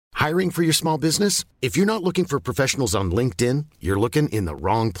Hiring for your small business? If you're not looking for professionals on LinkedIn, you're looking in the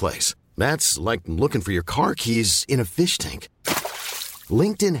wrong place. That's like looking for your car keys in a fish tank.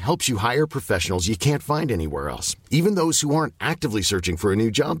 LinkedIn helps you hire professionals you can't find anywhere else, even those who aren't actively searching for a new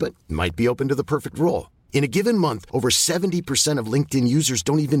job but might be open to the perfect role. In a given month, over 70% of LinkedIn users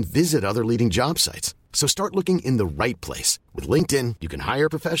don't even visit other leading job sites. So start looking in the right place. With LinkedIn, you can hire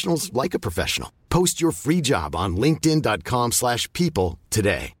professionals like a professional. Post your free job on linkedin.com/people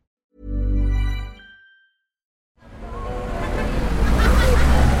today.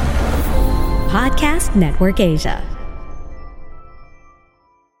 Podcast Network Asia.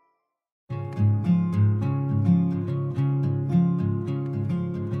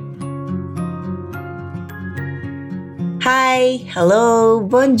 Hi, hello,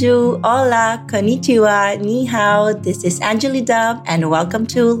 bonjour, hola, konnichiwa, ni hao. This is Anjali Dub and welcome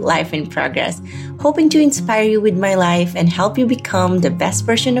to Life in Progress. Hoping to inspire you with my life and help you become the best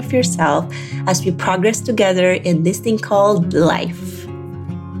version of yourself as we progress together in this thing called life.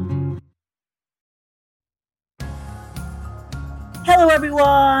 Hello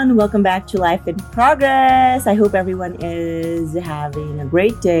everyone, welcome back to Life in Progress. I hope everyone is having a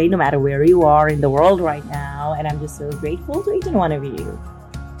great day no matter where you are in the world right now, and I'm just so grateful to each and one of you.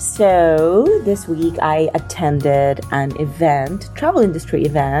 So this week I attended an event, travel industry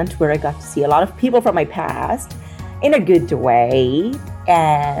event, where I got to see a lot of people from my past in a good way,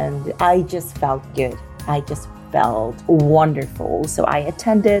 and I just felt good. I just felt wonderful. So I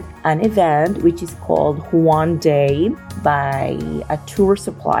attended an event which is called One Day by a tour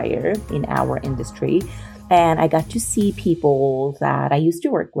supplier in our industry. And I got to see people that I used to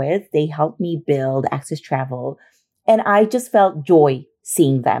work with. They helped me build Access Travel. And I just felt joy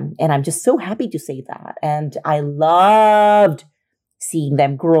seeing them. And I'm just so happy to say that. And I loved seeing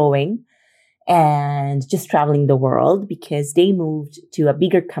them growing and just traveling the world, because they moved to a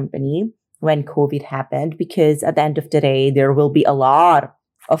bigger company when COVID happened, because at the end of the day, there will be a lot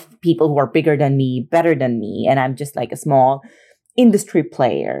of people who are bigger than me, better than me, and I'm just like a small industry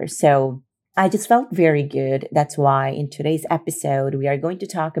player. So I just felt very good. That's why in today's episode, we are going to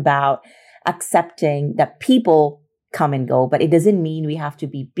talk about accepting that people come and go, but it doesn't mean we have to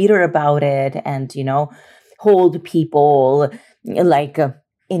be bitter about it and, hold people like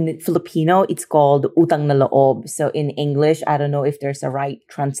in Filipino, it's called utang na loob. So in English, I don't know if there's a right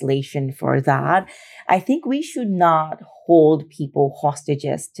translation for that. I think we should not hold people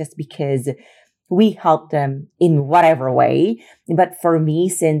hostages just because we help them in whatever way. But for me,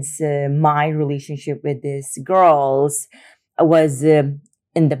 since my relationship with these girls was in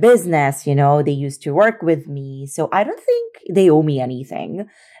the business, they used to work with me. So I don't think they owe me anything.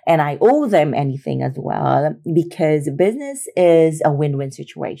 And I owe them anything as well, because business is a win-win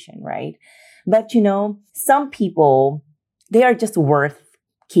situation, right? But, some people, they are just worth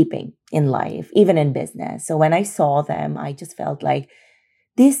keeping in life, even in business. So when I saw them, I just felt like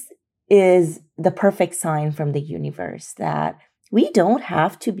this is the perfect sign from the universe that we don't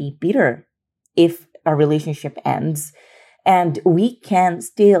have to be bitter if a relationship ends. And we can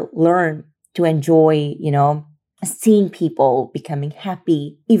still learn to enjoy, seeing people becoming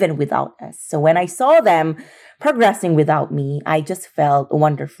happy even without us. So when I saw them progressing without me, I just felt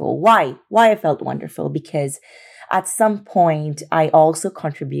wonderful. Why? Why I felt wonderful? Because at some point, I also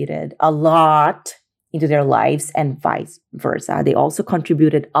contributed a lot into their lives and vice versa. They also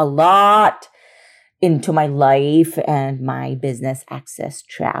contributed a lot into my life and my business Access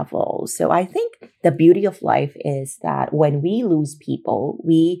Travel. So I think the beauty of life is that when we lose people,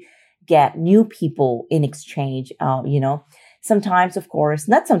 we get new people in exchange. Sometimes, of course,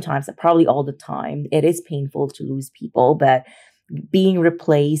 not sometimes, but probably all the time, it is painful to lose people, but being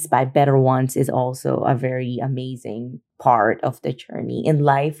replaced by better ones is also a very amazing part of the journey. In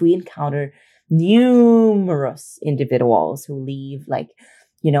life, we encounter numerous individuals who leave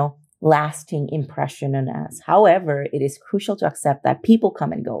lasting impression on us. However, it is crucial to accept that people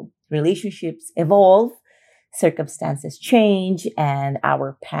come and go. Relationships evolve, circumstances change, and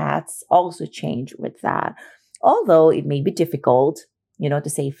our paths also change with that. Although it may be difficult, to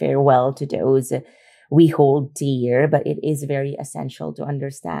say farewell to those we hold dear, but it is very essential to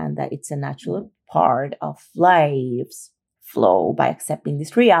understand that it's a natural part of life's flow. By accepting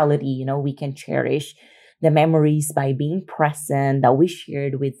this reality, we can cherish the memories by being present that we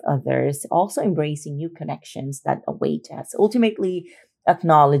shared with others, also embracing new connections that await us, ultimately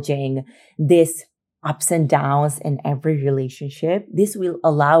acknowledging this ups and downs in every relationship. This will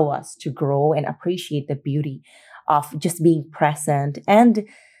allow us to grow and appreciate the beauty of just being present and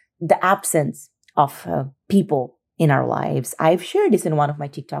the absence of people in our lives. I've shared this in one of my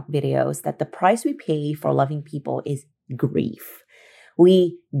TikTok videos that the price we pay for loving people is grief.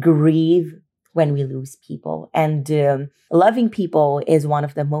 we grieve when we lose people. And loving people is one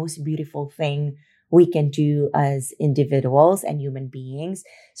of the most beautiful things we can do as individuals and human beings.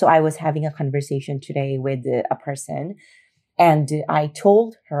 So I was having a conversation today with a person, and I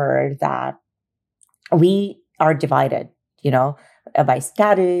told her that we are divided, by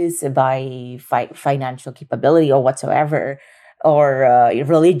status, by financial capability or whatsoever, or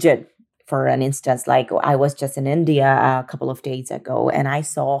religion. For an instance, like I was just in India a couple of days ago, and I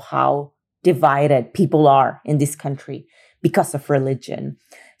saw how divided people are in this country because of religion.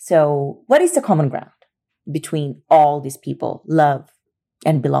 So what is the common ground between all these people? Love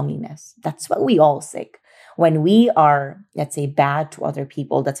and belongingness. That's what we all seek. When we are, let's say, bad to other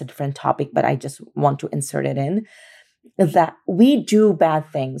people, that's a different topic, but I just want to insert it in, that we do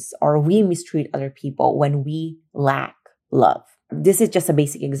bad things or we mistreat other people when we lack love. This is just a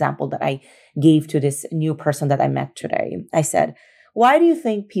basic example that I gave to this new person that I met today. I said, why do you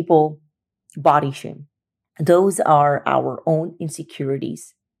think people body shame? Those are our own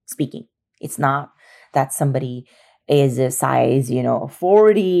insecurities speaking. It's not that somebody is a size,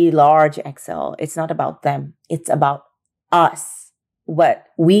 40, large, XL. It's not about them. It's about us, what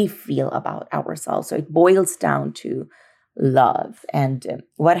we feel about ourselves. So it boils down to love. And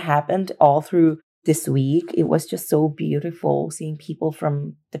what happened all through this week, it was just so beautiful seeing people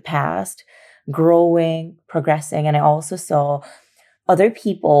from the past growing, progressing. And I also saw other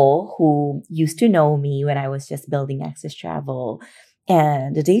people who used to know me when I was just building Access Travel.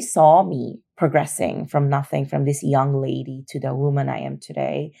 And they saw me progressing from nothing, from this young lady to the woman I am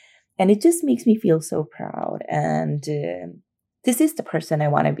today. And it just makes me feel so proud. And this is the person I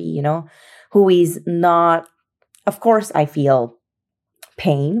want to be, who is not, of course, I feel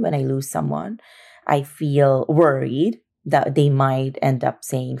pain when I lose someone. I feel worried that they might end up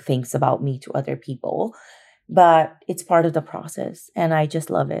saying things about me to other people. But it's part of the process. And I just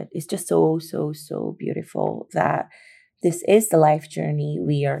love it. It's just so, so, so beautiful that this is the life journey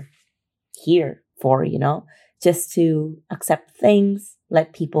we are here for, just to accept things,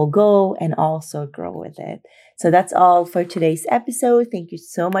 let people go, and also grow with it. So that's all for today's episode. Thank you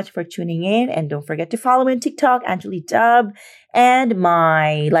so much for tuning in. And don't forget to follow me on TikTok, Anjali Dub, and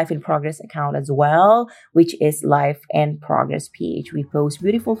my Life in Progress account as well, which is Life in Progress PH. We post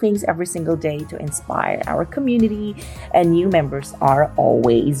beautiful things every single day to inspire our community, and new members are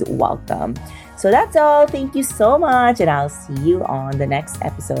always welcome. So that's all. Thank you so much, and I'll see you on the next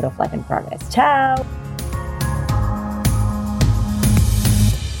episode of Life in Progress. Ciao!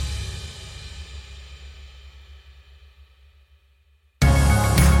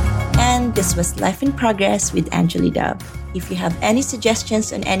 And this was Life in Progress with Anjali Dub. If you have any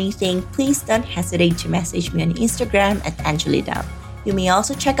suggestions on anything, please don't hesitate to message me on Instagram at Anjali Dub. You may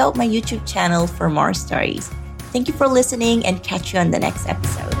also check out my YouTube channel for more stories. Thank you for listening, and catch you on the next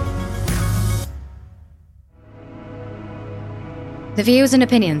episode. The views and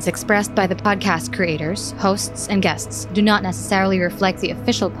opinions expressed by the podcast creators, hosts, and guests do not necessarily reflect the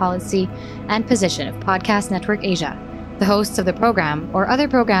official policy and position of Podcast Network Asia, the hosts of the program, or other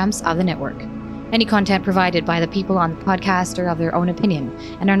programs of the network. Any content provided by the people on the podcast are of their own opinion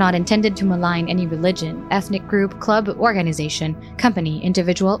and are not intended to malign any religion, ethnic group, club, organization, company,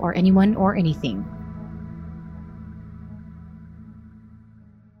 individual, or anyone or anything.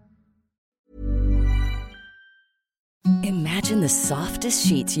 Imagine the softest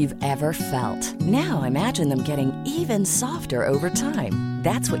sheets you've ever felt. Now imagine them getting even softer over time.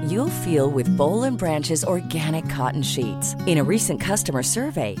 That's what you'll feel with Boll & Branch's organic cotton sheets. In a recent customer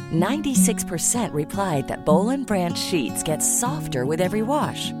survey, 96% replied that Boll & Branch sheets get softer with every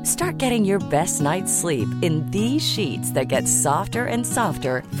wash. Start getting your best night's sleep in these sheets that get softer and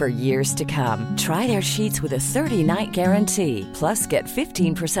softer for years to come. Try their sheets with a 30-night guarantee. Plus, get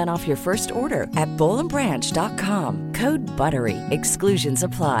 15% off your first order at bollandbranch.com. Code BUTTERY. Exclusions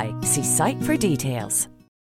apply. See site for details.